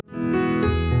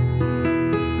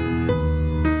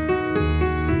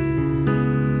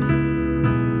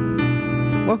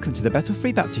welcome to the Bethel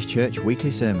Free Baptist Church weekly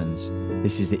sermons.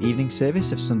 This is the evening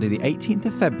service of Sunday the 18th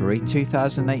of February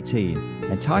 2018,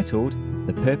 entitled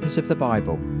The Purpose of the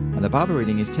Bible, and the Bible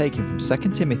reading is taken from 2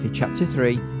 Timothy chapter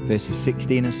 3, verses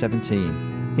 16 and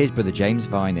 17. Here's Brother James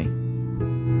Viney.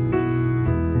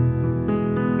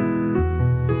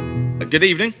 Good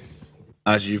evening.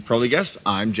 As you've probably guessed,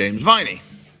 I'm James Viney.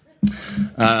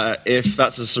 If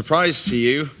that's a surprise to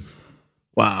you,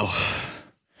 wow.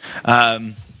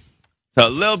 So a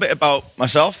little bit about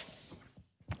myself.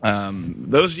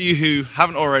 Those of you who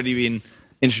haven't already been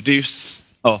introduced,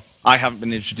 or I haven't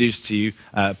been introduced to you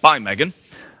by Megan.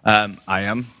 I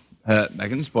am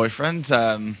Megan's boyfriend.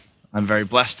 I'm very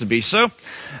blessed to be so.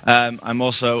 I'm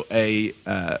also a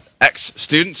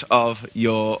ex-student of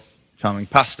your charming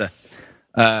pastor.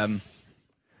 And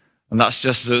that's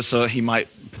just so he might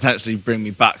potentially bring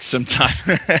me back sometime.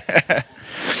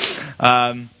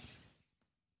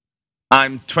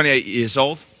 I'm 28 years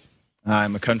old.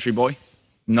 I'm a country boy,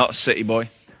 not a city boy.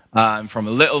 I'm from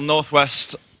a little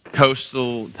northwest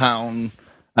coastal town,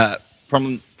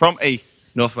 from a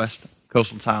northwest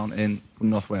coastal town from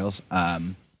North Wales,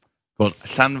 called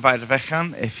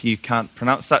Llanfairfychan. If you can't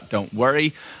pronounce that, don't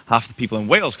worry. Half the people in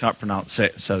Wales can't pronounce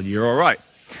it, so you're all right.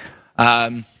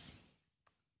 And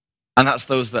that's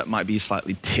those that might be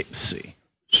slightly tipsy.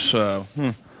 So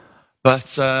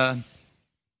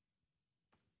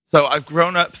I've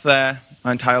grown up there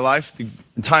my entire life. The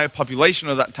entire population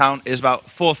of that town is about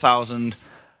 4,000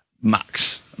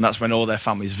 max, and that's when all their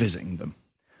families visiting them,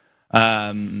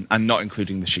 and not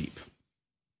including the sheep.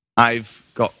 I've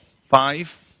got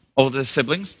 5 older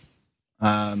siblings,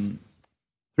 3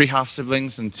 half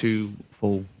siblings, and 2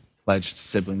 full-fledged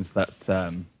siblings that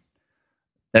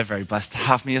they're very blessed to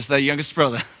have me as their youngest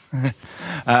brother.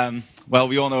 Well,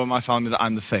 we all know in my family that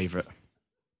I'm the favorite.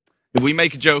 We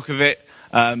make a joke of it,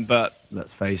 but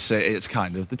let's face it, it's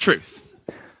kind of the truth.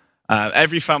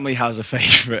 Every family has a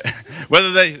favorite.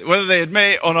 Whether they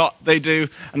admit it or not, they do,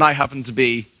 and I happen to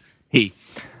be he.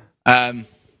 I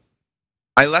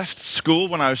left school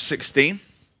when I was 16.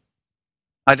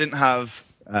 I didn't have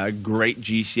great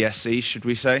GCSEs, should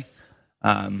we say.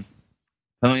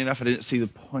 Funnily enough, I didn't see the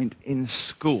point in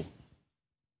school.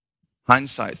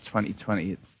 Hindsight's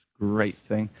 20/20. It's a great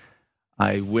thing.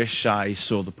 I wish I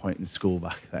saw the point in school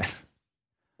back then.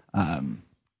 Part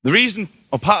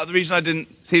of the reason I didn't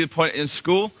see the point in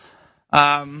school,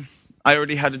 I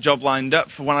already had a job lined up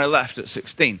for when I left at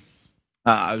 16.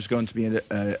 I was going to be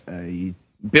a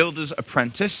builder's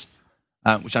apprentice,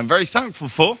 which I'm very thankful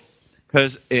for,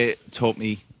 because it taught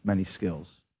me many skills.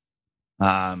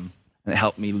 And it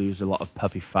helped me lose a lot of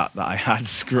puppy fat that I had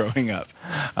growing up.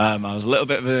 I was a little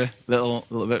bit of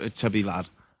a chubby lad,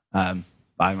 but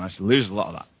I managed to lose a lot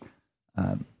of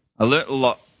that. I learnt a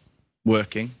lot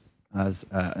working as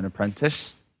an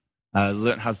apprentice. I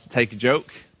learnt how to take a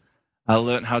joke. I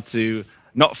learnt how to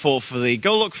not fall for the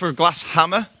go look for a glass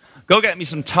hammer, go get me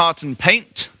some tartan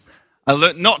paint. I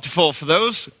learnt not to fall for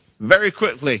those very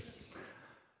quickly.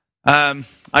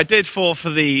 I did fall for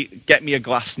the get me a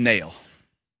glass nail.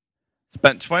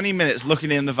 Spent 20 minutes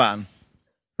looking in the van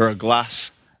for a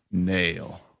glass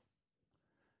nail.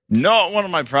 Not one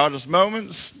of my proudest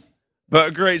moments, but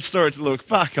a great story to look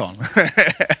back on.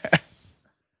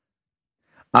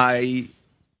 I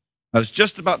was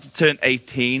just about to turn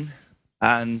 18,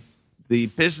 and the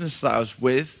business that I was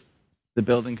with, the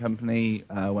building company,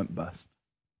 went bust.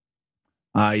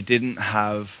 I didn't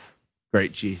have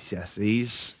great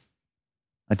GCSEs.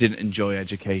 I didn't enjoy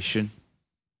education.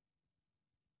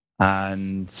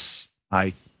 And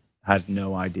I had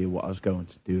no idea what I was going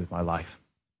to do with my life.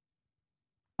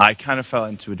 I kind of fell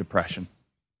into a depression.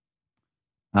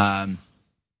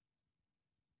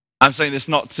 I'm saying this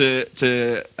not to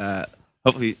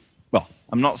hopefully, well,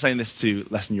 I'm not saying this to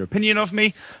lessen your opinion of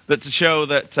me, but to show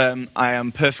that I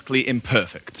am perfectly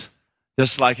imperfect.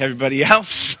 Just like everybody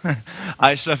else,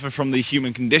 I suffer from the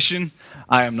human condition.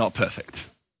 I am not perfect.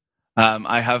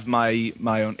 I have my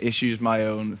own issues, my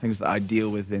own things that I deal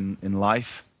with in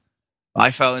life. I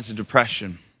fell into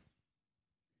depression.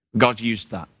 God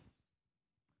used that.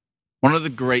 One of the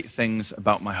great things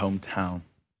about my hometown,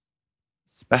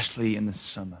 especially in the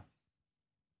summer,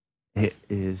 it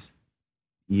is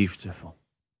beautiful.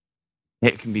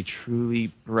 It can be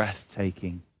truly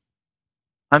breathtaking.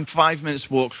 I'm 5 minutes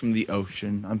walk from the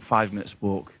ocean. I'm 5 minutes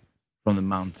walk from the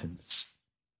mountains.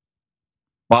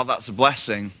 While that's a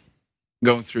blessing,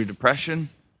 going through depression,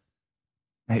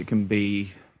 it can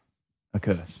be a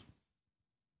curse.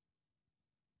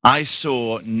 I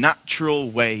saw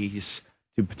natural ways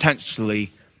to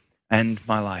potentially end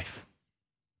my life,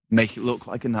 make it look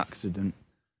like an accident,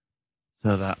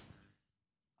 so that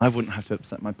I wouldn't have to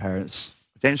upset my parents.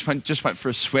 James just went for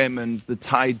a swim, and the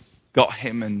tide got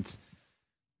him, and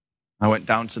I went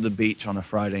down to the beach on a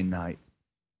Friday night.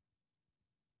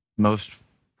 Most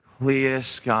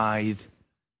clear-skied,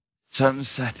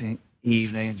 sun-setting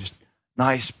evening, just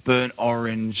nice burnt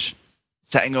orange,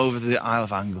 setting over the Isle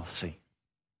of Anglesey.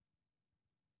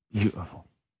 Beautiful.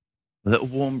 A little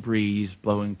warm breeze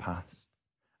blowing past.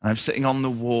 And I'm sitting on the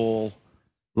wall,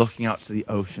 looking out to the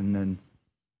ocean, and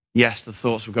yes, the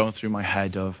thoughts were going through my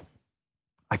head of,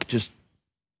 I could just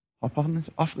hop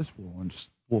off this wall and just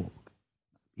walk.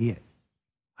 That'd be it.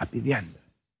 That'd be the end of it.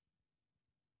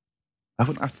 I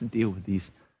wouldn't have to deal with these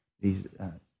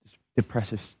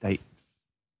depressive states,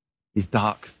 these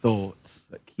dark thoughts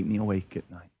that keep me awake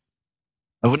at night.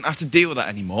 I wouldn't have to deal with that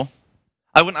anymore.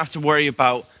 I wouldn't have to worry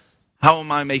about how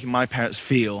am I making my parents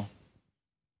feel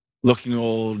looking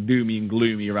all doomy and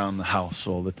gloomy around the house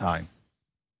all the time.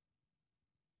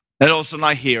 Then all of a sudden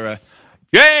I hear a,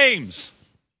 James!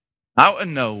 Out of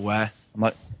nowhere. I'm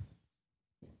like,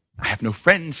 I have no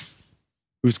friends.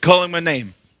 Who's calling my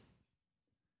name?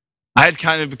 I had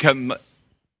kind of become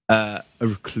a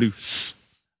recluse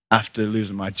after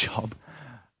losing my job.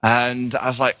 And I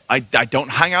was like, I don't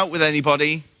hang out with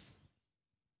anybody.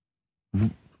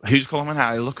 Who's calling my name?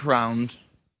 I look around.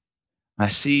 I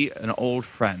see an old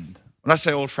friend. When I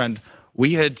say old friend,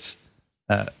 we had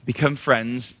become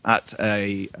friends at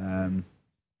an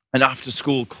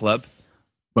after-school club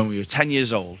when we were 10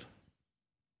 years old.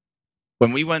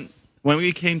 When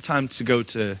we came time to go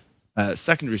to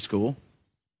secondary school,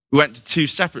 we went to 2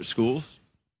 separate schools,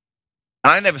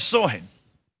 and I never saw him.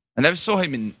 I never saw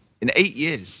him in 8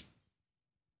 years.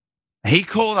 He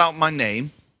called out my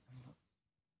name.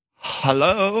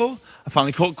 Hello? I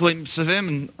finally caught a glimpse of him,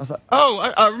 and I was like, oh,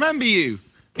 I remember you.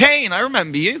 Kane, I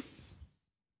remember you.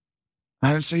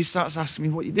 And so he starts asking me,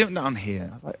 what are you doing down here?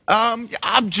 I was like,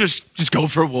 I'm just going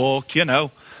for a walk, playing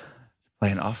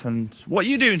it off. And what are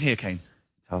you doing here, Kane?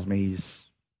 He tells me he's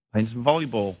playing some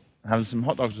volleyball, having some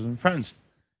hot dogs with some friends.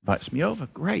 Invites me over.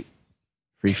 Great.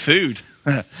 Free food.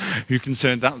 Who can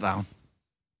turn that down?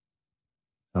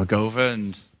 I'll go over,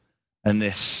 and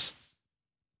this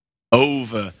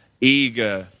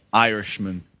over-eager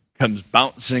Irishman comes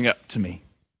bouncing up to me.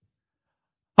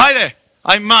 Hi there,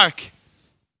 I'm Mark.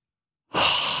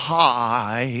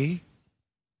 Hi.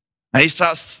 And he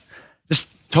starts just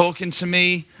talking to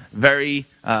me, very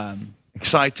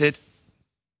excited.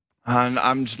 And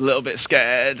I'm just a little bit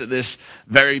scared at this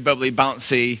very bubbly,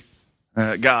 bouncy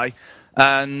guy.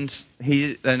 And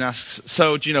he then asks,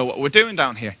 so do you know what we're doing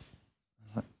down here?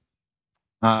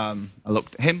 I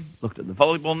looked at him, looked at the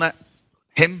volleyball net,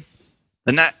 him,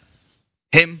 the net,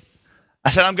 him. I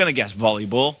said, I'm going to guess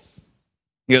volleyball.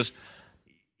 He goes,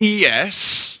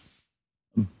 yes,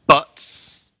 but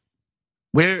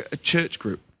we're a church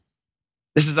group.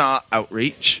 This is our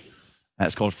outreach.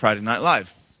 It's called Friday Night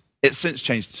Live. It's since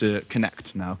changed to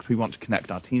Connect now because we want to connect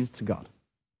our teens to God.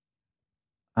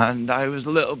 And I was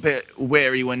a little bit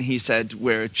wary when he said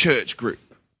we're a church group.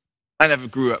 I never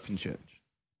grew up in church.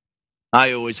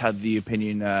 I always had the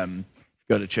opinion, if you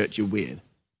go to church, you're weird.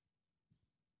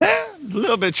 There's a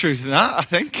little bit of truth in that, I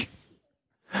think.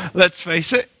 Let's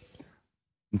face it.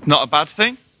 It's not a bad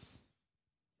thing.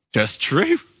 Just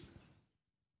true.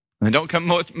 And they don't come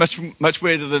much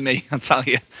weirder than me, I'll tell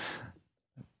you.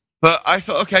 But I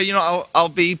thought, okay, I'll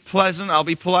be pleasant, I'll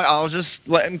be polite, I'll just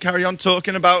let him carry on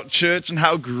talking about church and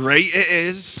how great it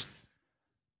is.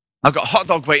 I've got a hot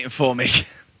dog waiting for me.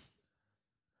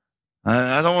 And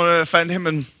I don't want to offend him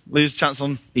and lose a chance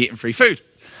on eating free food.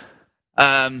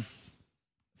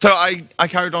 So I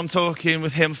carried on talking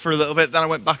with him for a little bit. Then I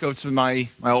went back over to my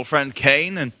old friend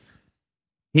Kane, and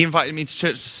he invited me to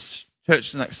church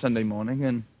the next Sunday morning.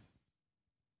 And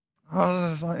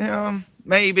I was like,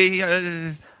 maybe,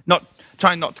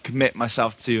 trying not to commit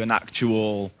myself to an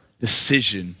actual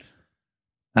decision.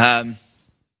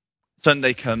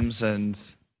 Sunday comes, and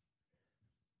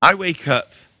I wake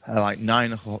up at like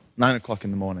 9 o'clock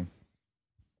in the morning.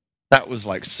 That was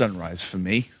like sunrise for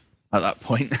me at that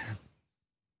point.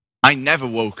 I never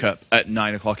woke up at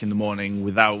 9 o'clock in the morning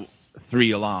without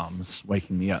 3 alarms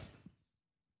waking me up.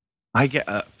 I get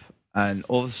up, and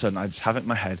all of a sudden I just have it in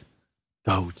my head,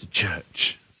 go to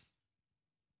church.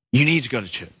 You need to go to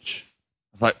church.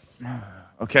 I was like,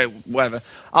 okay, whatever.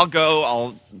 I'll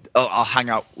go, I'll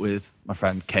hang out with my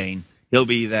friend Kane. He'll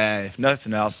be there. If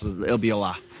nothing else, it'll be a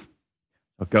laugh.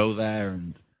 I'll go there,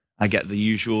 and I get the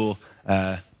usual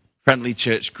friendly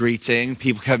church greeting,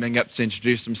 people coming up to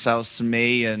introduce themselves to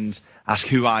me and ask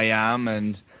who I am,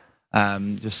 and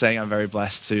just saying I'm very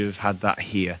blessed to have had that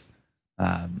here.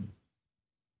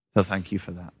 So thank you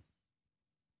for that.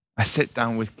 I sit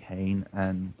down with Kane,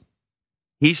 and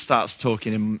he starts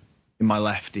talking in my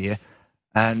left ear,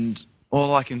 and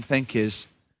all I can think is,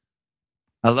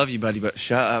 I love you, buddy, but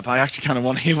shut up. I actually kind of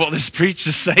want to hear what this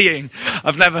preacher's saying.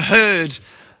 I've never heard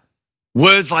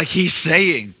words like he's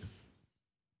saying.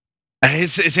 And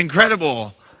it's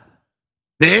incredible.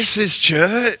 This is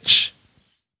church.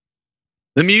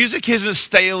 The music isn't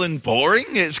stale and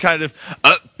boring. It's kind of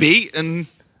upbeat and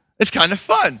it's kind of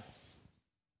fun.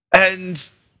 And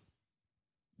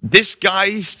this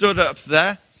guy stood up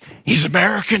there. He's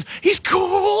American. He's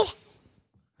cool.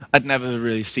 I'd never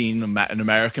really seen or met an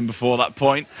American before that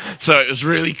point, so it was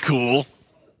really cool.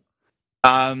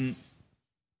 And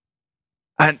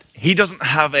he doesn't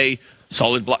have a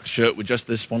solid black shirt with just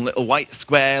this one little white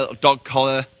square little dog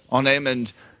collar on him,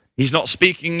 and he's not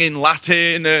speaking in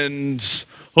Latin, and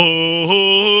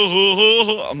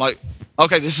I'm like,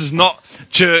 okay, this is not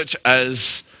church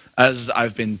as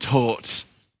I've been taught.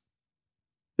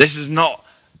 This is not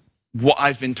what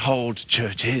I've been told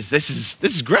church is. This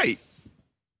is great.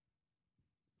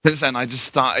 Since then, I just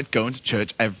started going to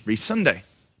church every Sunday.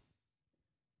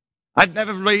 I'd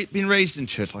never been raised in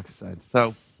church, like I said,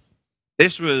 so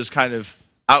this was kind of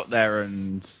out there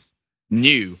and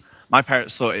new. My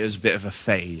parents thought it was a bit of a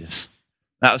phase.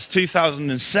 That was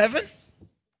 2007,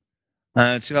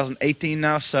 2018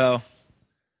 now, so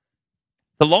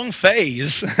the long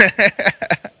phase.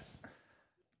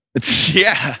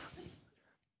 Yeah.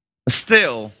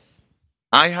 Still,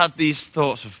 I had these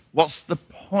thoughts of, what's the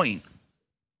point?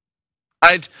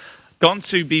 I'd gone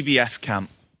to BBF camp,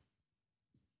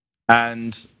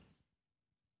 and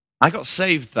I got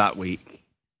saved that week.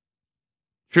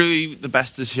 Truly the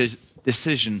best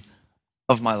decision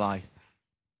of my life.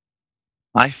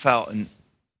 I felt an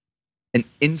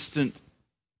instant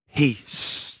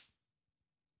peace.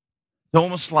 It's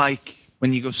almost like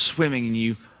when you go swimming and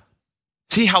you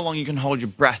see how long you can hold your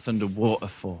breath underwater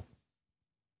for.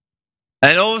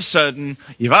 And all of a sudden,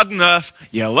 you've had enough,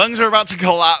 your lungs are about to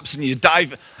collapse, and you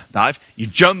dive, you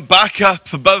jump back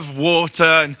up above water,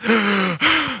 and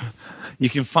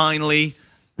you can finally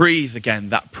breathe again.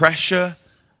 That pressure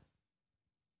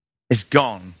is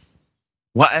gone.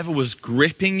 Whatever was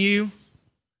gripping you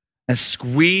and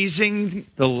squeezing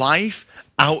the life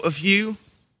out of you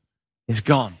is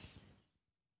gone.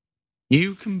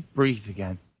 You can breathe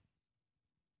again.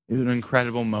 It was an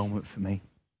incredible moment for me.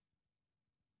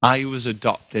 I was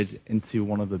adopted into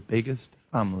one of the biggest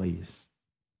families,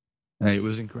 and it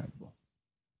was incredible.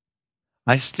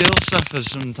 I still suffer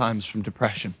sometimes from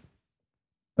depression.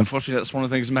 Unfortunately, that's one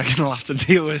of the things Megan will have to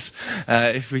deal with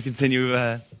if we continue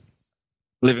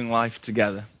living life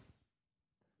together.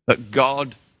 But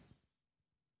God,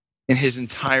 in his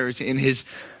entirety, in his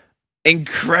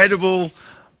incredible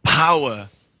power,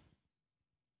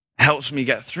 helps me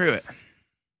get through it.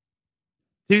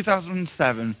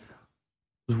 2007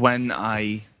 was when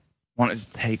I wanted to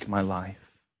take my life.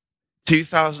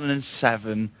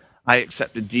 2007, I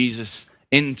accepted Jesus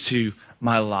into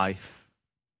my life.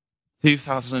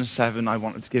 2007, I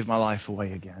wanted to give my life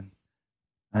away again,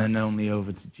 and only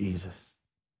over to Jesus.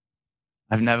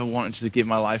 I've never wanted to give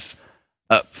my life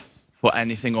up for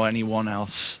anything or anyone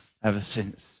else ever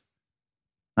since.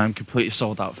 I'm completely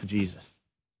sold out for Jesus.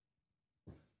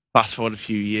 Fast forward a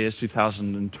few years,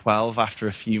 2012, after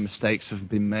a few mistakes have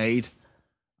been made,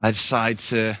 I decide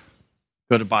to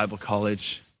go to Bible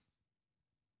college.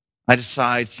 I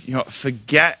decide,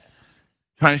 forget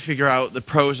trying to figure out the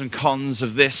pros and cons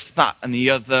of this, that, and the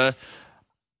other.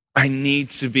 I need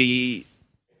to be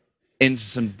into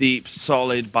some deep,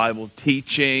 solid Bible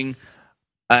teaching.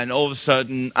 And all of a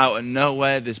sudden, out of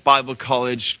nowhere, this Bible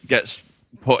college gets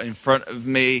put in front of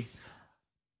me.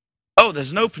 Oh,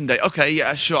 there's an open day. Okay,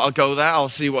 yeah, sure, I'll go there. I'll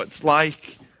see what it's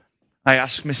like. I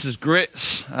asked Mrs.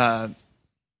 Grits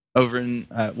over in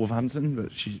Wolverhampton,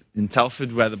 but she's in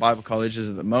Telford, where the Bible college is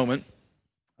at the moment.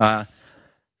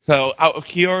 So out of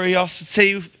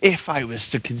curiosity, if I was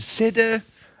to consider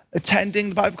attending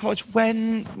the Bible college,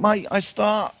 when might I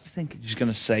start? I think she's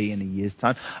going to say in a year's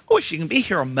time. Oh, if you can be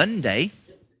here on Monday,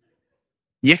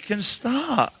 you can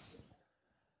start.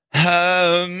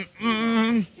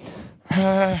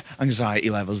 Anxiety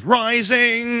levels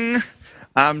rising.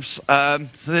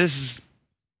 This is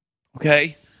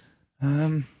okay.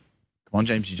 Come on,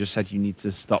 James. You just said you need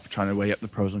to stop trying to weigh up the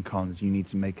pros and cons. You need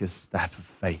to make a step of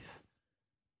faith.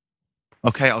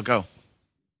 Okay, I'll go.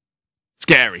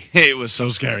 Scary. It was so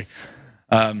scary.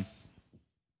 I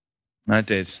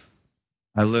did.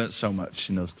 I learned so much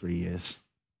in those 3 years.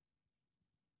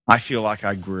 I feel like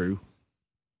I grew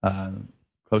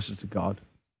closer to God.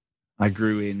 I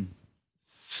grew in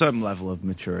some level of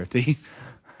maturity.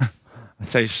 I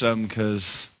say some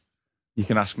because You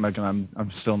can ask Megan,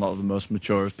 I'm still not the most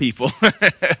mature of people.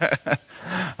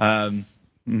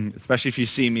 Especially if you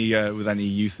see me with any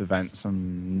youth events,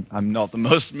 I'm not the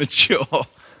most mature.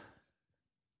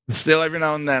 But still, every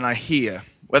now and then I hear,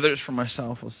 whether it's from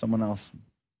myself or someone else,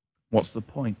 what's the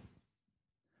point?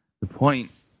 The point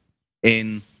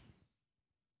in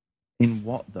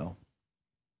what, though?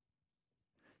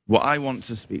 What I want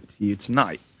to speak to you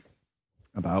tonight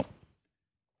about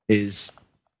is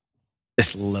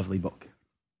this lovely book,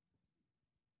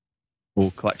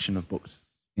 or collection of books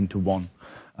into one,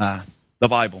 the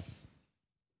Bible.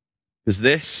 Because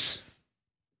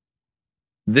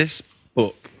this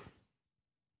book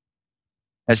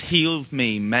has healed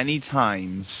me many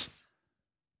times,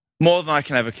 more than I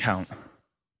can ever count.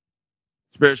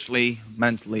 Spiritually,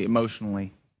 mentally,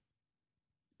 emotionally.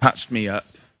 Patched me up.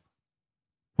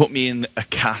 Put me in a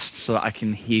cast so that I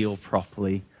can heal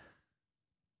properly.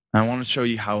 And I want to show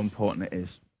you how important it is.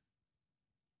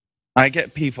 I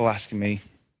get people asking me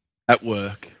at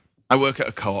work. I work at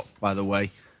a co-op, by the way.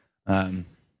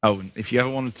 If you ever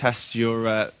want to test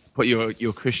put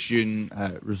your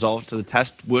Christian resolve to the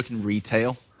test, work in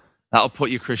retail. That'll put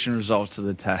your Christian resolve to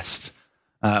the test.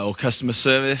 Or customer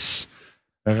service,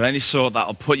 or of any sort,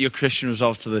 that'll put your Christian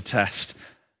resolve to the test.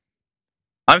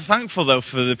 I'm thankful, though,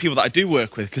 for the people that I do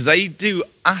work with, because they do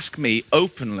ask me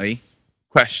openly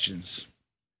questions.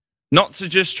 Not to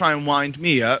just try and wind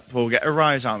me up or get a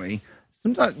rise out of me.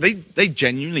 Sometimes they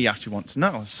genuinely actually want to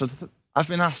know. So I've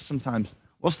been asked sometimes,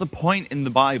 what's the point in the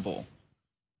Bible?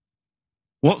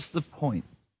 What's the point?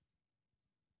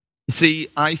 You see,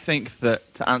 I think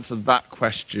that to answer that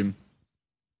question,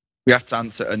 we have to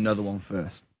answer another one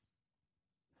first.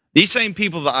 These same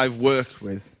people that I've worked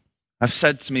with have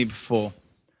said to me before,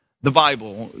 the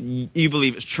Bible, you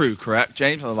believe it's true, correct,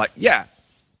 James? I'm like, yeah.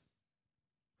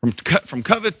 From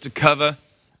cover to cover,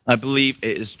 I believe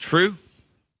it is true.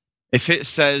 If it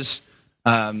says,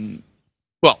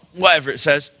 whatever it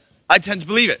says, I tend to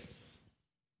believe it.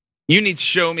 You need to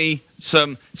show me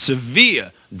some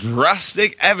severe,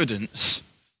 drastic evidence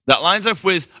that lines up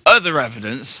with other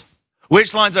evidence,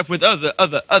 which lines up with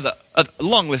other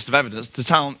long list of evidence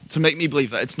to make me believe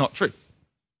that it's not true.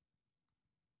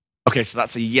 Okay, so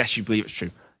that's a yes, you believe it's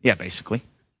true. Yeah, basically.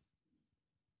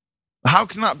 How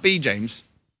can that be, James?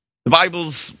 The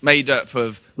Bible's made up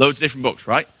of loads of different books,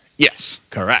 right? Yes,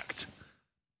 correct.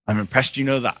 I'm impressed you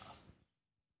know that.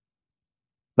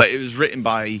 But it was written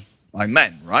by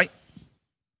men, right?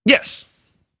 Yes.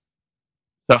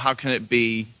 So how can it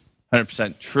be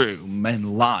 100% true?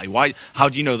 Men lie. Why? How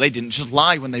do you know they didn't just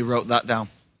lie when they wrote that down?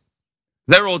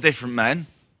 They're all different men.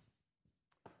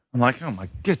 I'm like, oh my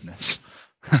goodness.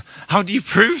 How do you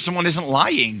prove someone isn't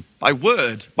lying? By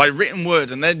word, by written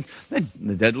word, and they're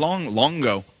dead long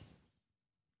ago.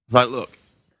 It's like, look,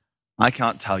 I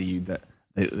can't tell you that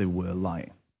they were lying.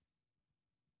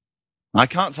 I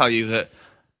can't tell you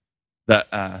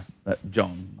that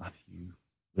John, Matthew,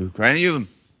 Luke, or any of them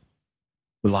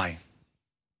were lying.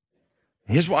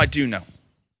 Here's what I do know.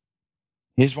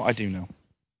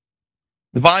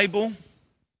 The Bible, and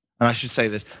I should say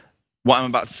this, what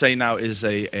I'm about to say now is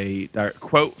a direct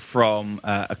quote from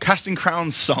a Casting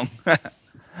Crowns song.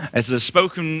 It's a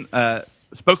spoken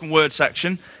word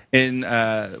section in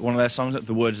one of their songs,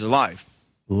 The Word is Alive.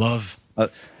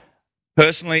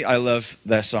 Personally, I love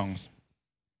their songs.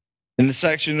 In the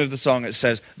section of the song, it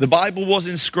says, the Bible was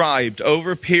inscribed over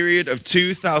a period of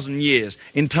 2,000 years,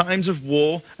 in times of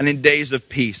war and in days of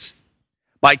peace,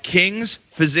 by kings,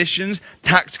 physicians,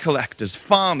 tax collectors,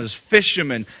 farmers,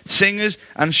 fishermen, singers,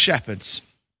 and shepherds.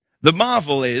 The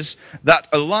marvel is that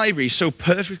a library so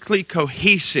perfectly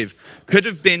cohesive could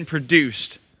have been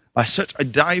produced by such a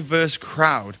diverse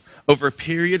crowd over a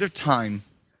period of time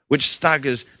which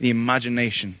staggers the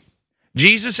imagination.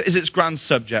 Jesus is its grand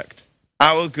subject.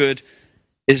 Our good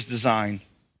is design,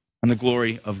 and the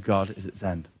glory of God is its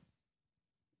end.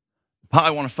 The part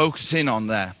I want to focus in on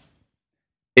there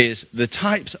is the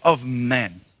types of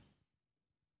men.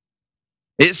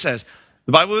 It says,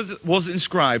 the Bible was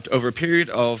inscribed over a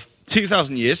period of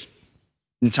 2,000 years,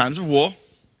 in times of war,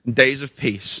 and days of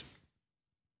peace.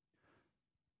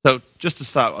 So, just to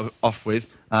start off with,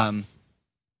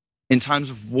 in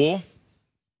times of war,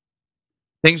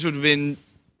 things would have been,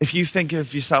 if you think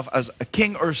of yourself as a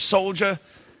king or a soldier,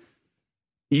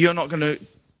 you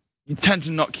tend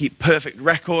to not keep perfect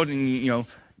record, and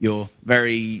you're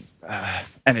very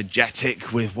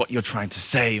energetic with what you're trying to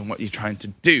say and what you're trying to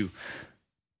do.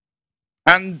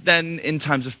 And then in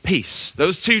times of peace,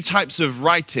 those two types of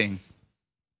writing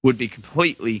would be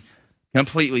completely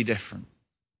different.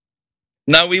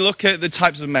 Now we look at the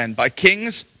types of men by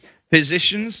kings,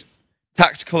 physicians,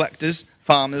 tax collectors,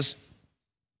 farmers,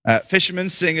 fishermen,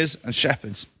 singers, and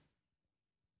shepherds.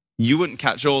 You wouldn't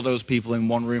catch all those people in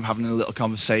one room having a little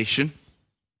conversation.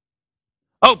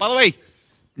 Oh, by the way,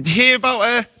 did you hear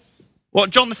about what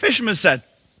John the fisherman said?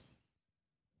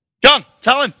 John,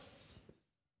 tell him.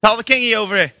 Tell the kingy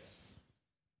over here.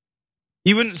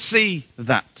 You wouldn't see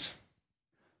that.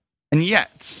 And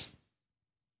yet,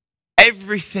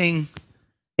 everything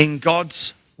in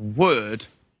God's word,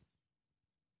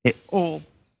 it all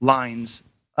lines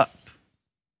up.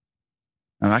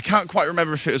 And I can't quite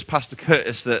remember if it was Pastor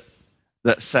Curtis that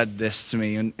said this to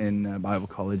me in Bible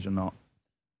college or not.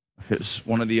 If it was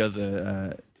one of the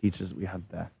other teachers that we had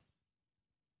there.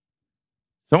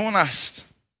 Someone asked,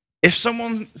 if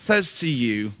someone says to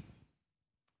you,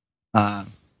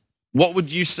 what would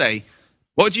you say?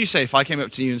 What would you say if I came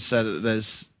up to you and said that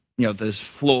there's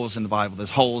flaws in the Bible,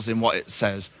 there's holes in what it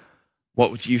says?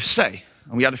 What would you say?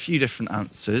 And we had a few different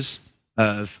answers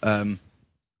of,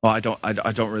 I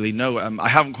don't really know. I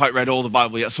haven't quite read all the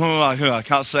Bible yet, so I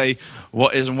can't say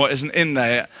what is and what isn't in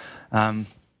there. But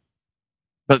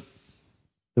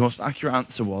the most accurate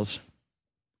answer was,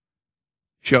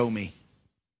 show me.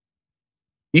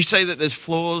 You say that there's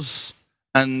flaws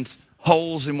and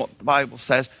holes in what the Bible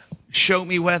says. Show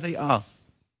me where they are.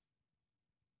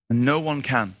 And no one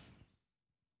can.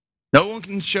 No one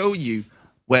can show you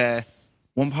where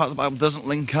one part of the Bible doesn't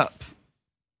link up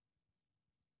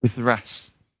with the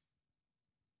rest.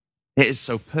 It is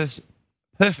so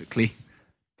perfectly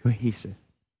cohesive.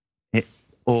 It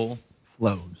all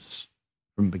flows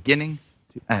from beginning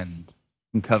to end,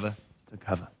 from cover to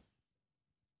cover.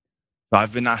 So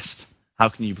I've been asked, how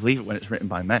can you believe it when it's written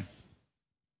by men?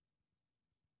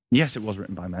 Yes, it was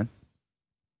written by men.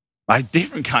 By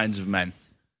different kinds of men.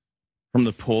 From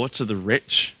the poor to the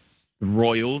rich, the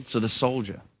royal to the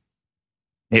soldier.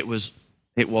 It was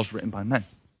written by men.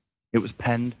 It was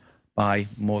penned by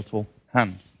mortal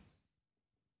hand.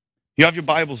 If you have your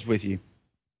Bibles with you,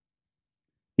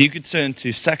 you could turn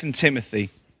to 2 Timothy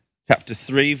chapter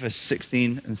 3, verse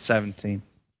 16 and 17.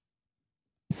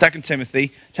 2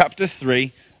 Timothy chapter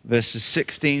 3, verses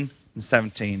 16 and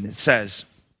 17. It says,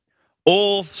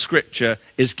 all Scripture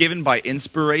is given by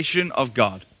inspiration of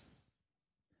God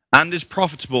and is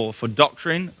profitable for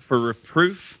doctrine, for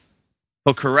reproof,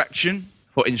 for correction,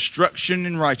 for instruction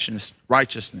in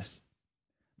righteousness,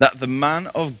 that the man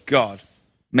of God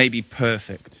may be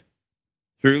perfect,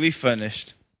 truly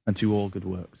furnished unto all good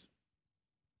works.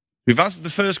 We've answered the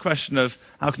first question of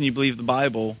how can you believe the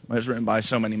Bible when it's written by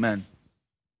so many men?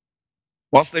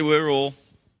 Whilst they were all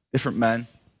different men,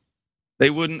 they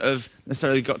wouldn't have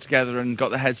necessarily got together and got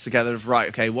their heads together of, right,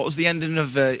 okay, what was the ending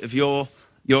of your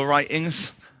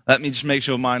writings? Let me just make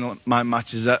sure mine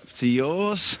matches up to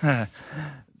yours.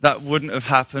 That wouldn't have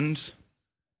happened.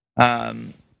 So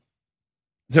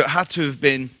it had to have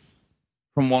been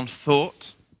from one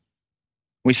thought.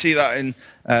 We see that in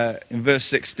verse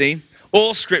 16.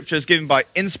 All Scripture is given by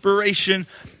inspiration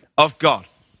of God.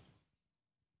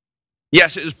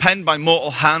 Yes, it was penned by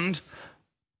mortal hand,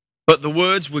 but the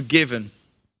words were given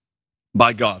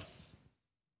by God.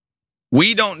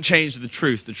 We don't change the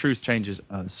truth changes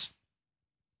us.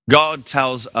 God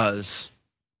tells us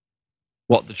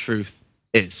what the truth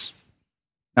is.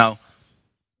 Now, in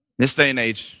this day and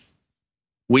age,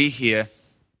 we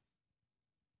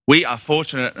are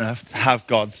fortunate enough to have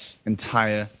God's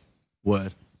entire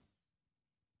word.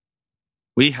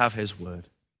 We have his word.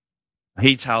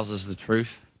 He tells us the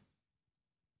truth,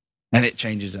 and it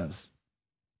changes us.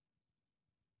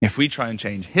 If we try and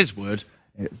change his word,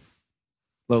 it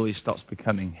slowly stops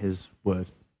becoming his word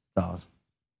to ours.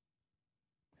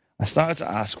 I started to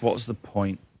ask, what's the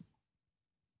point?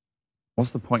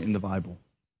 What's the point in the Bible?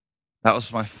 That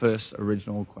was my first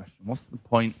original question. What's the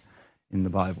point in the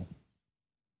Bible?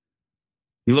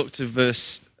 You look to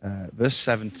verse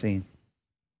 17.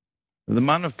 The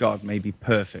man of God may be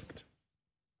perfect,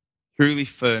 truly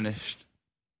furnished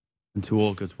unto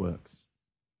all good works.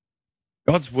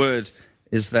 God's word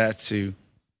is there to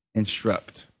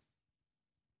instruct.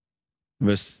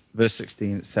 Verse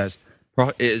 16, it says,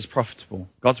 it is profitable.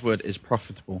 God's word is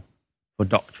profitable for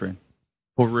doctrine,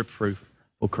 for reproof,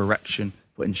 for correction,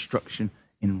 for instruction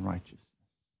in righteousness.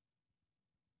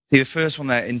 See the first one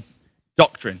there in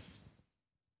doctrine.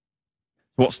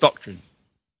 What's doctrine?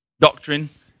 Doctrine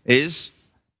is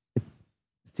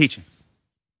teaching.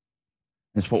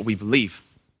 It's what we believe.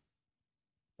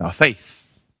 Our faith.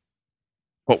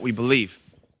 What we believe.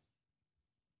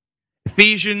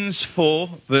 Ephesians 4,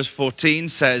 verse 14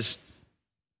 says,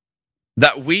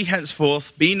 that we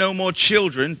henceforth be no more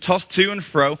children, tossed to and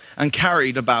fro, and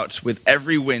carried about with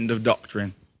every wind of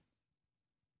doctrine,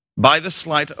 by the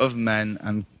sleight of men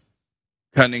and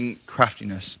cunning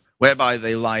craftiness, whereby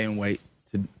they lie in wait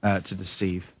to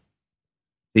deceive.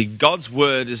 God's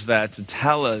word is there to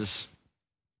tell us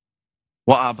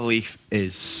what our belief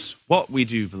is, what we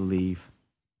do believe,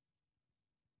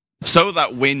 so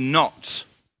that we're not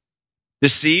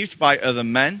deceived by other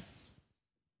men.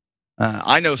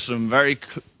 I know some very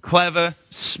clever,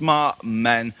 smart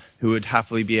men who would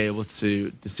happily be able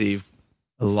to deceive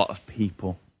a lot of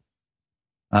people.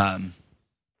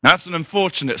 That's an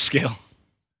unfortunate skill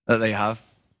that they have.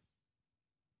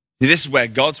 See, this is where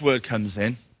God's word comes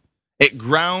in. It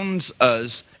grounds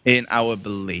us in our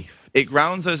belief. It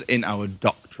grounds us in our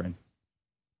doctrine.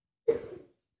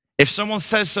 If someone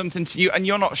says something to you and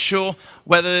you're not sure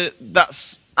whether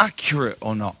that's accurate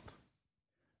or not,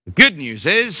 the good news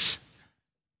is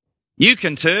you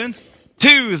can turn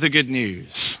to the good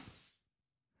news.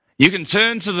 You can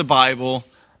turn to the Bible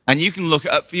and you can look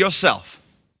it up for yourself.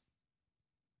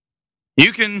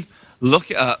 You can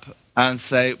look it up and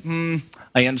say,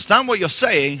 I understand what you're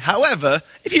saying. However,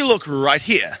 if you look right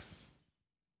here,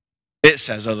 it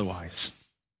says otherwise.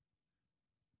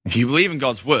 If you believe in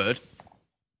God's word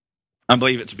and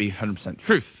believe it to be 100%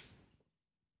 truth,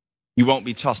 you won't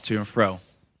be tossed to and fro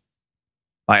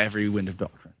by every wind of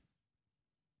doctrine.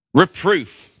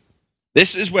 Reproof.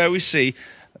 This is where we see,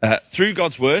 through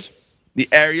God's word, the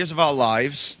areas of our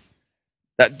lives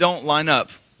that don't line up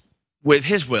with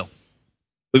his will,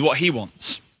 with what he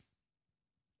wants.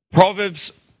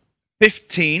 Proverbs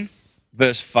 15,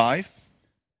 verse 5,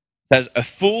 says, a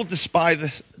fool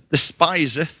despiseth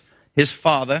his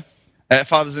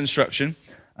father's instruction,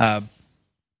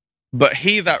 but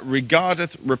he that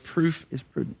regardeth reproof is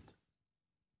prudent.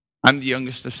 I'm the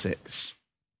youngest of 6.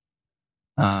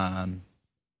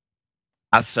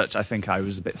 As such, I think I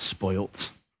was a bit spoilt,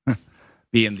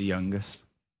 being the youngest.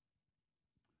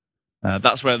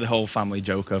 That's where the whole family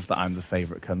joke of that I'm the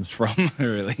favorite comes from,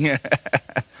 really.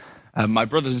 My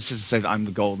brothers and sisters say that I'm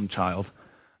the golden child.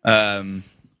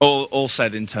 All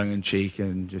said in tongue-in-cheek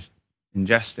and just in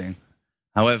jesting.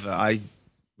 However, I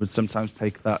would sometimes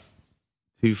take that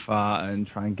too far and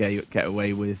try and get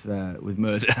away with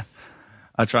murder.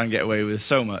 I try and get away with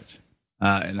so much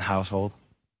in the household.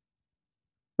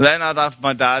 Then I'd have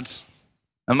my dad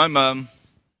and my mum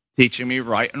teaching me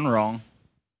right and wrong.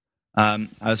 I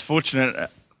was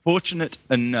fortunate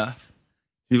enough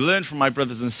to learn from my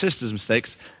brothers and sisters'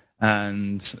 mistakes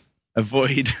and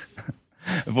avoid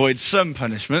some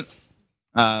punishment.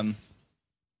 I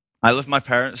love my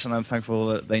parents, and I'm thankful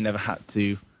that they never had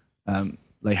to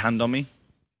lay hand on me.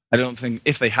 I don't think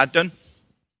if they had done,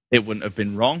 it wouldn't have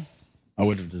been wrong. I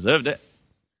would have deserved it.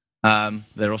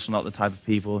 They're also not the type of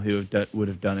people who would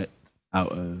have done it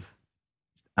out of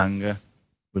anger.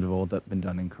 Would have all been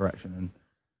done in correction and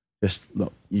just,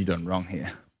 look, you done wrong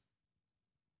here.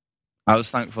 I was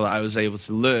thankful that I was able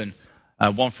to learn,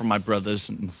 one from my brothers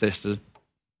and sisters.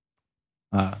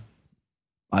 I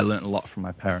learned a lot from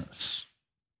my parents.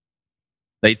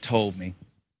 They told me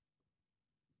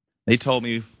what's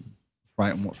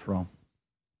right and what's wrong.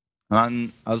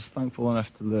 And I was thankful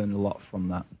enough to learn a lot from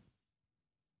that.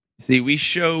 See, we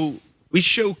show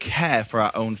care for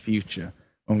our own future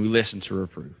when we listen to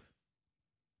reproof.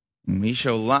 And we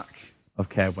show lack of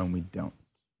care when we don't.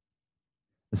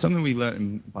 There's something we learned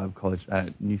in Bible college,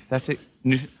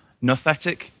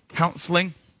 nouthetic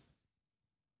counseling,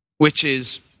 which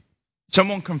is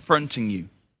someone confronting you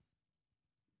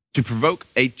to provoke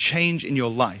a change in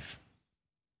your life.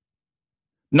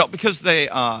 Not because they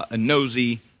are a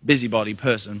nosy, busybody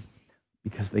person,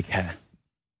 because they care.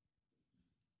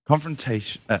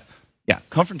 Confrontation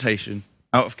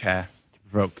out of care to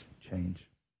provoke change.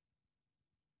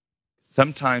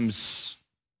 Sometimes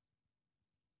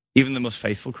even the most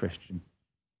faithful Christian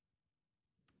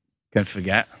can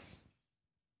forget,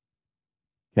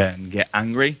 can get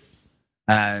angry,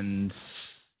 and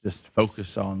just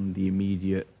focus on the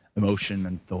immediate emotion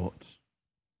and thoughts.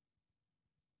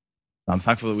 I'm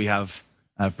thankful that we have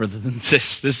brothers and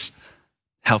sisters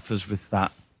help us with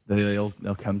that. They'll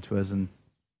come to us and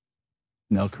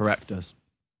they'll correct us.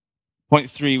 Point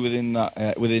 3 within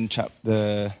that within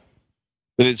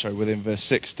verse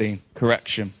 16,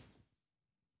 correction.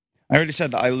 I already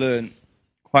said that I learned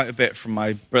quite a bit from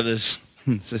my brothers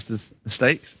and sisters'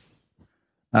 mistakes.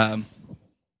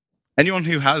 Anyone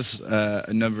who has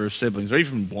a number of siblings, or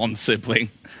even one sibling,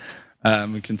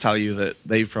 can tell you that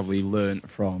they've probably learned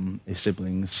from a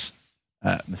sibling's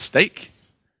mistake.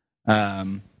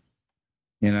 I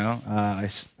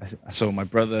saw my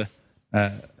brother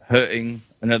hurting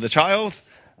another child.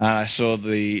 I saw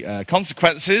the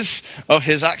consequences of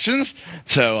his actions,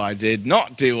 so I did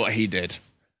not do what he did.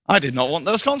 I did not want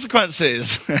those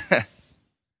consequences.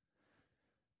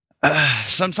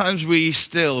 Sometimes we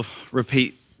still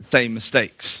repeat the same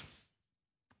mistakes.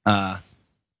 That's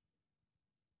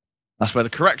where the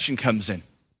correction comes in.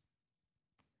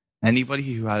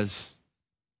 Anybody who has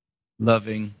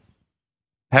loving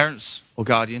parents or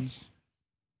guardians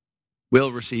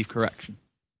will receive correction.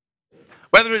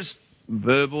 Whether it's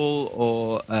verbal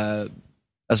or,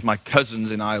 as my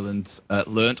cousins in Ireland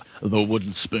learnt, the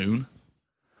wooden spoon.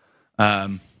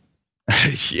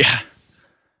 Yeah.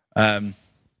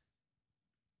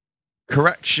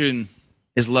 Correction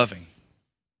is loving.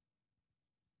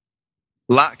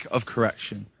 Lack of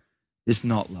correction is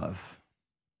not love.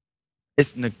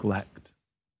 It's neglect.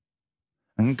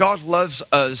 And God loves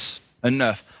us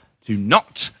enough to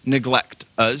not neglect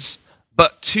us,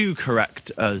 but to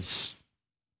correct us.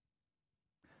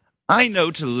 I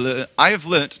have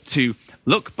learnt to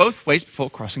look both ways before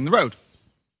crossing the road,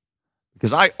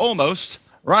 because I almost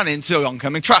ran into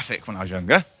oncoming traffic when I was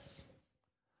younger.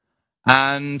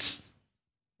 And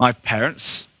my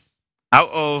parents, out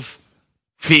of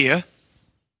fear,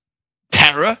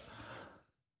 terror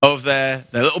of their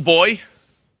little boy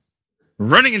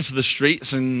running into the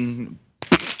streets and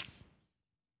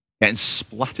getting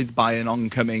splattered by an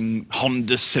oncoming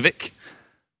Honda Civic,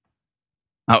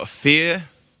 out of fear,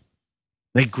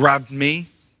 they grabbed me.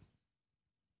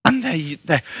 And they,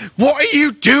 what are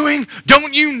you doing?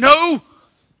 Don't you know?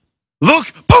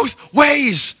 Look both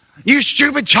ways, you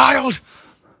stupid child.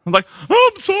 I'm like,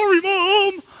 oh, I'm sorry,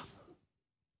 Mom.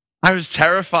 I was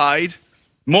terrified,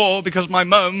 more because my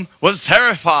mum was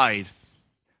terrified.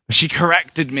 She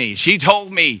corrected me. She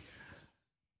told me.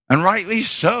 And rightly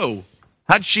so.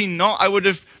 Had she not, I would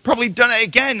have probably done it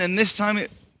again, and this time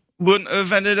it wouldn't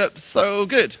have ended up so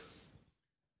good.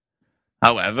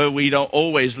 However, we don't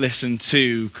always listen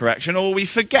to correction, or we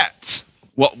forget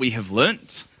what we have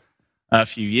learnt. A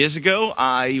few years ago,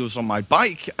 I was on my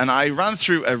bike, and I ran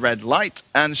through a red light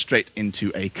and straight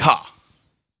into a car.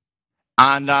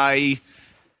 And I've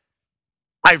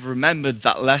remembered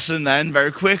that lesson then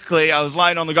very quickly. I was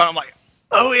lying on the ground, I'm like,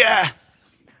 oh yeah,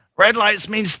 red lights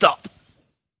mean stop.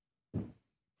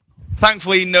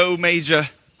 Thankfully, no major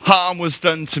harm was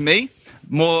done to me.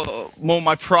 More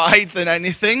my pride than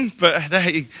anything, but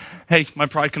hey, my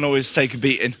pride can always take a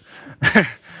beating.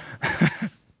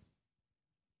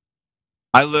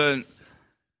 I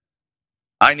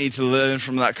need to learn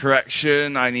from that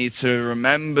correction. I need to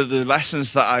remember the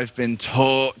lessons that I've been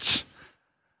taught,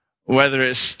 whether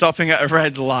it's stopping at a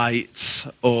red light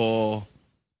or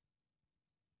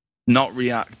not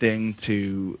reacting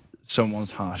to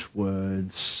someone's harsh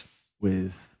words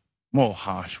with more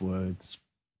harsh words.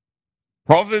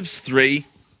 Proverbs 3,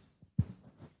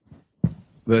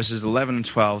 verses 11 and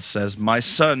 12 says, "My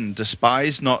son,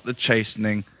 despise not the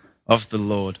chastening of the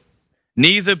Lord,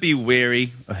 neither be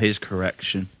weary of his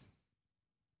correction.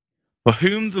 For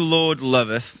whom the Lord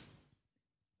loveth,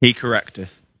 he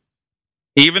correcteth,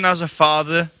 even as a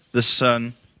father the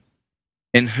son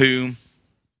in whom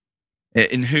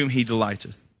he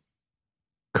delighteth."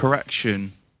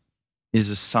 Correction is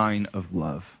a sign of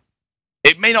love.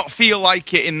 It may not feel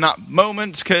like it in that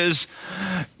moment, because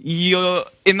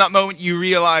in that moment you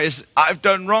realize, I've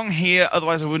done wrong here,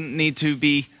 otherwise I wouldn't need to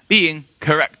be being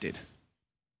corrected.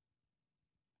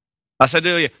 I said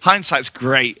earlier, hindsight's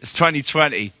great. It's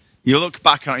 2020. You look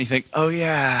back on it and you think, oh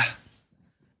yeah,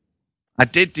 I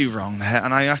did do wrong there.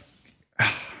 And I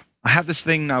have this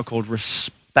thing now called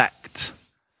respect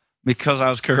because I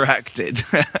was corrected.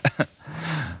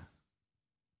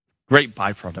 Great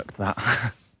byproduct,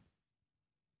 that.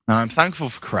 And I'm thankful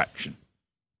for correction.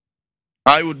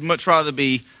 I would much rather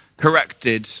be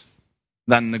corrected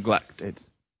than neglected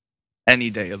any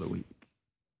day of the week.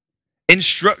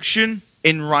 Instruction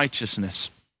in righteousness.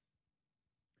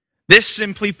 This,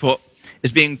 simply put,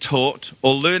 is being taught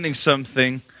or learning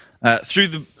something through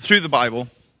the Bible,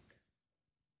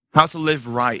 how to live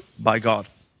right by God.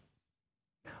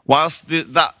 Whilst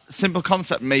that simple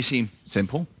concept may seem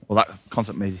simple, or that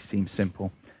concept may seem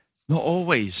simple, not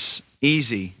always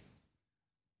easy.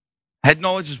 Head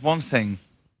knowledge is one thing.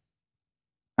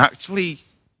 Actually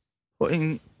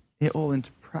putting it all into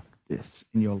practice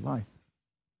in your life,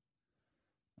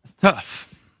 that's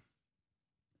tough.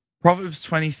 Proverbs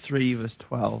 23 verse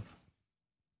 12.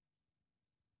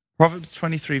 Proverbs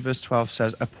 23 verse 12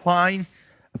 says, Apply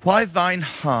thine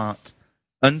heart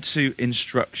unto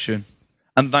instruction,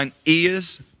 and thine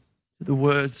ears to the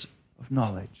words of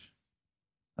knowledge.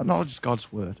 That knowledge is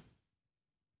God's word.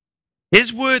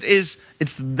 His word it's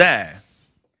there.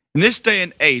 In this day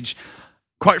and age,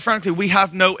 quite frankly, we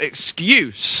have no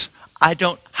excuse. I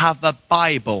don't have a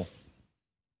Bible.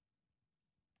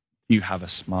 You have a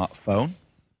smartphone?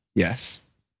 Yes.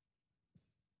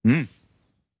 There's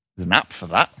an app for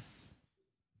that.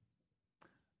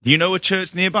 Do you know a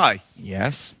church nearby?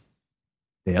 Yes.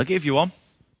 They'll give you one.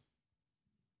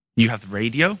 You have the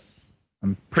radio.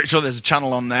 I'm pretty sure there's a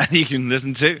channel on there you can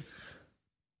listen to.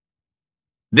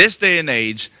 This day and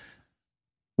age,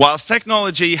 whilst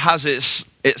technology has its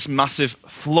massive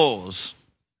flaws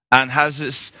and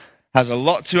has a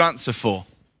lot to answer for,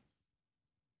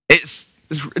 it's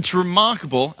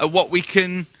remarkable at what we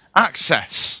can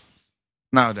access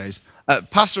nowadays.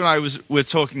 Pastor and I were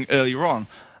talking earlier on.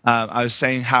 I was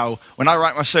saying how when I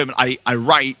write my sermon, I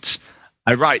write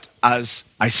as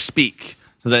I speak.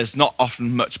 So there's not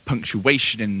often much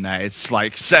punctuation in there. It's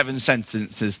like 7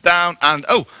 sentences down and,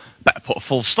 better put a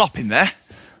full stop in there.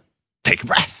 Take a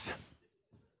breath.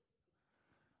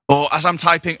 Or as I'm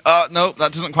typing, no,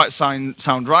 that doesn't quite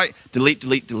sound right. Delete,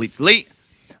 delete, delete, delete.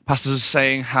 Pastor's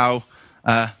saying how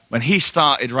when he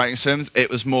started writing sermons, it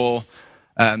was more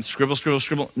scribble, scribble,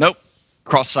 scribble. Nope.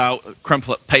 Cross out,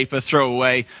 crumple up paper, throw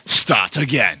away, start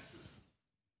again.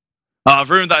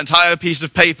 I've ruined that entire piece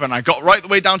of paper and I got right the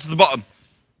way down to the bottom.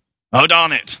 Oh,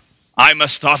 darn it. I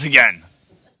must start again.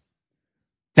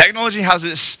 Technology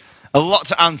has a lot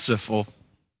to answer for,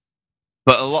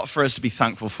 but a lot for us to be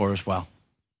thankful for as well.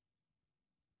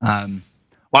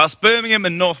 Whilst Birmingham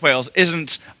and North Wales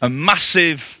isn't a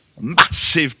massive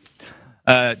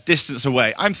distance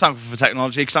away, I'm thankful for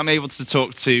technology because I'm able to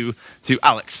talk to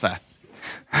Alex there.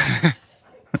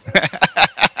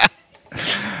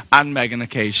 And Megan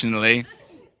occasionally.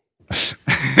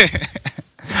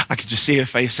 I could just see her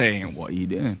face saying, "What are you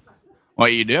doing? What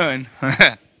are you doing?"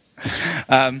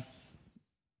 But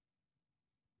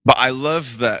I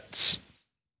love that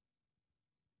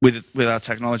with our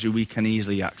technology, we can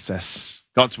easily access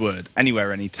God's word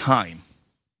anywhere, anytime.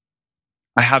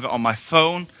 I have it on my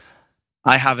phone.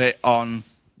 I have it on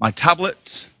my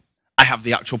tablet. I have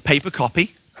the actual paper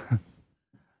copy.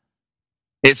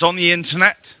 It's on the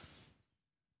internet,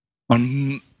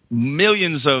 on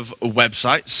millions of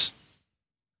websites.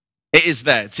 It is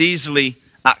there. It's easily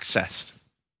accessed.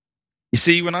 You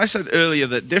see, when I said earlier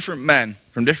that different men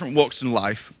from different walks in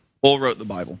life all wrote the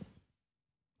Bible,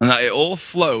 and that it all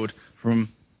flowed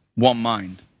from one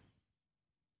mind,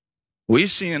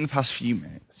 we've seen in the past few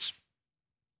minutes,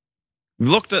 we've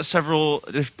looked at several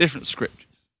different scriptures,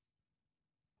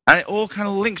 and it all kind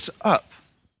of links up.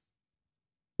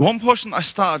 One portion that I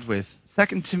started with,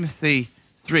 2 Timothy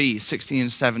 3, 16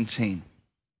 and 17.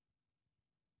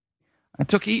 I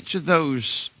took each of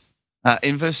those,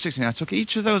 in verse 16, I took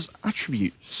each of those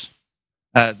attributes,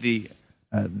 I'm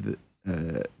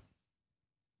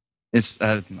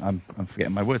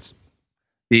forgetting my words.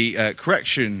 The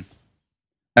correction,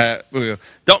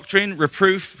 doctrine,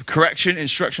 reproof, correction,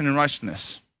 instruction, and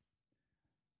righteousness.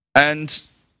 And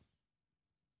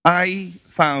I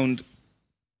found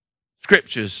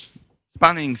scriptures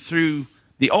spanning through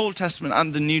the Old Testament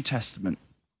and the New Testament.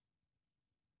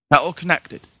 They're all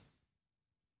connected.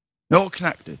 They're all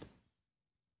connected.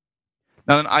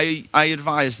 Now, I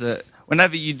advise that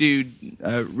whenever you do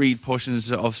read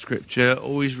portions of Scripture,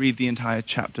 always read the entire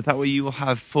chapter. That way you will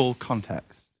have full context.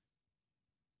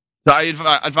 So I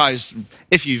advise,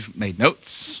 if you've made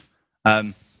notes,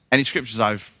 any scriptures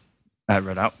I've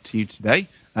read out to you today,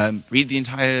 read the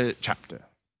entire chapter.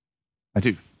 I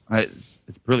do.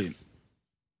 It's brilliant.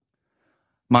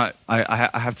 I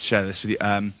have to share this with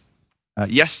you.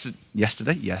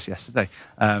 Yesterday,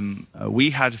 we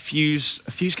had a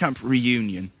Fuse Camp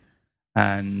reunion,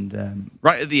 and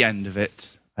right at the end of it,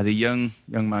 I had a young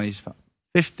man. He's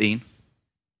 15. His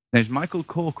name's Michael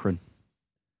Corcoran.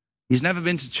 He's never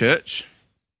been to church,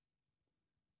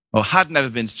 or had never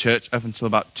been to church up until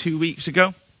about 2 weeks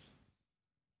ago.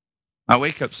 I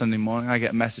wake up Sunday morning, I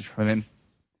get a message from him.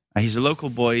 He's a local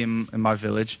boy in my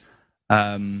village.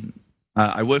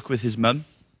 I work with his mum,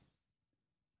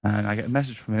 and I get a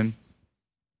message from him.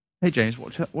 Hey, James,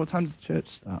 what time does the church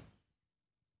start?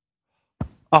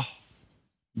 Oh,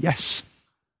 yes.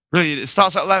 Brilliant. It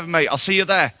starts at 11, mate. I'll see you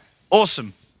there.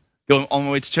 Awesome. Going on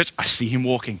my way to church, I see him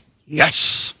walking.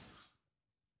 Yes.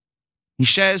 He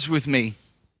shares with me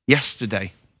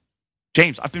yesterday,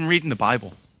 James, I've been reading the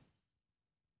Bible.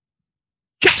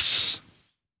 Yes.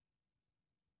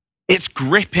 It's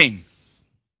gripping.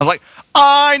 I was like,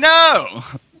 I know.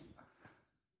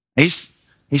 He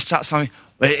starts telling me,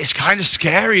 but it's kind of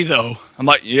scary though. I'm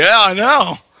like, yeah, I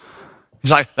know.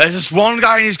 He's like, there's this one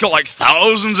guy and he's got like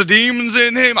thousands of demons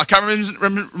in him. I can't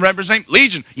remember his name.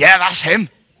 Legion. Yeah, that's him.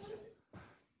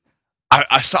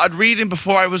 I started reading as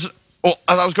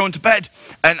I was going to bed,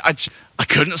 and I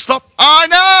couldn't stop. I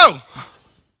know.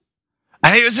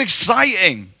 And it was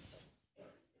exciting.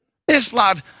 This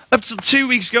lad, Up till 2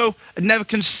 weeks ago, had never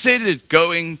considered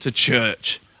going to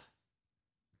church.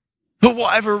 For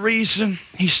whatever reason,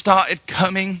 he started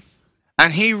coming,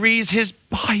 and he reads his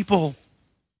Bible.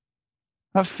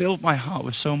 That filled my heart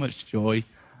with so much joy.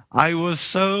 I was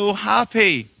so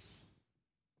happy.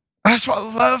 That's what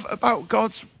I love about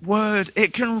God's word.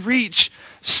 It can reach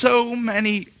so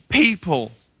many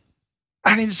people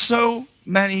and in so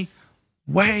many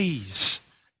ways.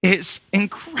 It's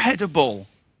incredible.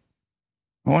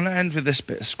 I want to end with this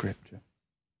bit of scripture.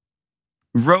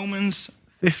 Romans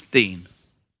 15,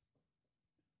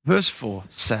 verse 4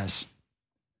 says,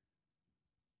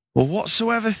 "For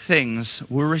whatsoever things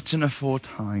were written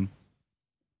aforetime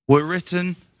were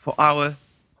written for our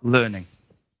learning,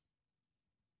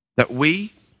 that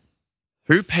we,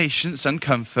 through patience and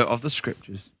comfort of the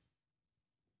scriptures,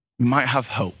 we might have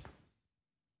hope."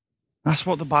 That's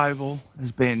what the Bible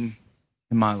has been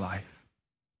in my life.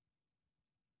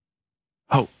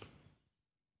 Hope.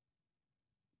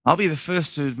 I'll be the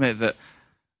first to admit that,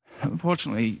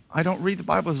 unfortunately, I don't read the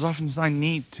Bible as often as I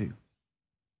need to.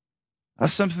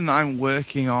 That's something that I'm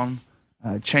working on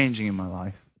changing in my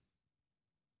life.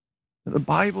 But the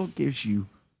Bible gives you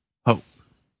hope.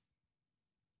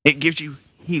 It gives you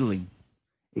healing.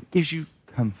 It gives you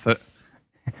comfort.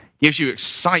 It gives you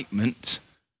excitement,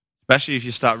 especially if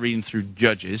you start reading through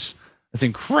Judges. It's an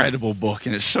incredible book,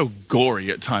 and it's so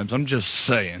gory at times. I'm just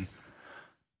saying.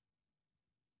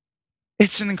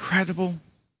 It's an incredible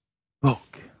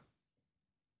book.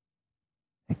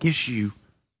 It gives you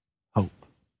hope.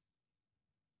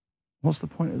 What's the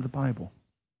point of the Bible?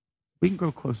 We can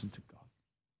grow closer to God.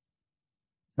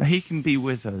 That he can be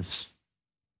with us.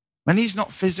 When he's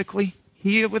not physically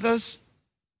here with us,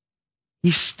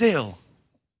 he's still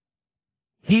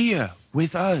here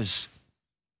with us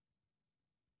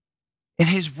in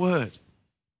his word.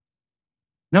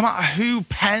 No matter who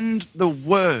penned the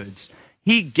words,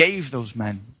 he gave those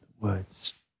men the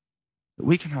words. That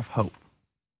we can have hope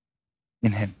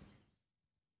in him.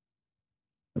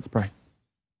 Let's pray.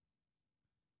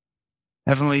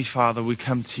 Heavenly Father, we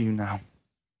come to you now.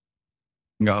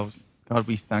 God,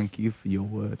 we thank you for your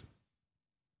word,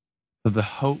 for the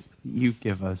hope that you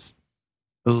give us,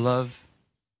 the love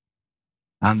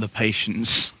and the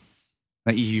patience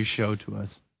that you show to us.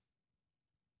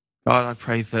 God, I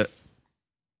pray that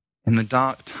in the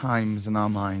dark times in our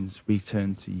minds, we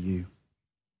turn to you.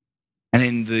 And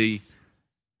in the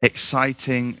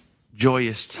exciting,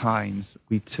 joyous times,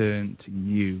 we turn to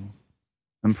you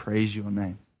and praise your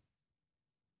name.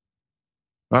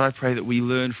 God, I pray that we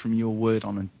learn from your word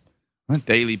on a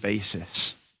daily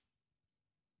basis.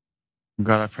 And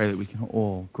God, I pray that we can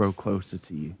all grow closer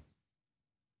to you.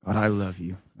 God, I love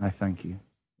you. I thank you.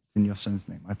 In your son's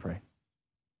name, I pray.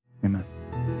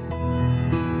 Amen.